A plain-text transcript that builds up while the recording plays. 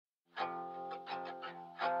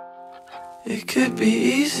It could be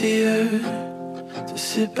easier to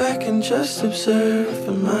sit back and just observe,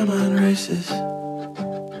 but my mind races.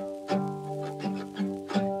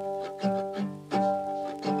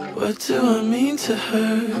 What do I mean to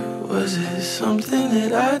her? Was it something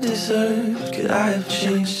that I deserved? Could I have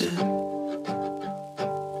changed it?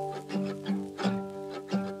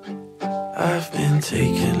 I've been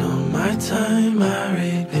taking all my time, I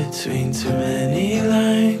read between too many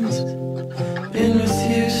lines. Been with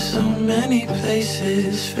you so many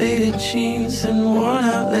places, faded jeans and worn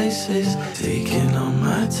out laces. Taking all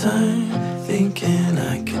my time, thinking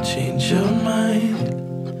I could change your mind.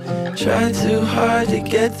 Tried too hard to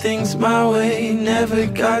get things my way, never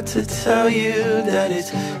got to tell you that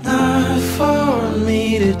it's not for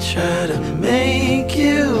me to try to make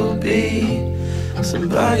you be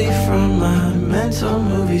somebody from my mental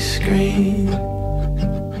movie screen.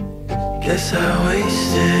 Guess I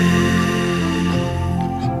wasted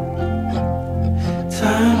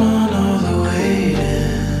time on all the waiting.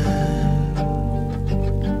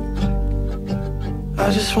 I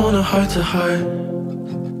just want a heart to heart.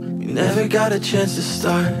 We never got a chance to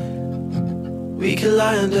start. We could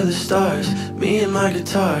lie under the stars, me and my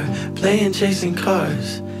guitar, playing chasing cars,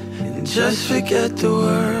 and just forget the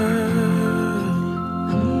world.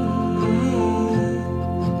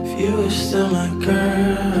 If you were still my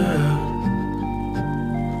girl.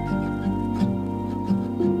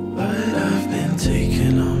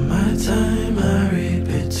 Taking all my time, I read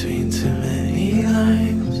between too many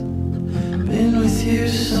lines. Been with you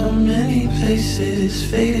so many places,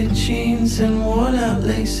 faded jeans and worn out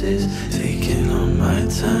laces. Taking all my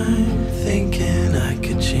time, thinking I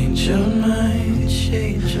could change your mind.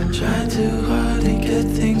 Tried too hard to get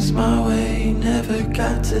things my way, never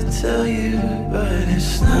got to tell you, but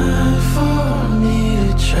it's not for me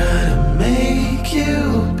to try to make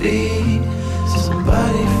you be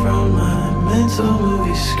somebody from my mental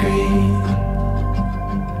movie screen.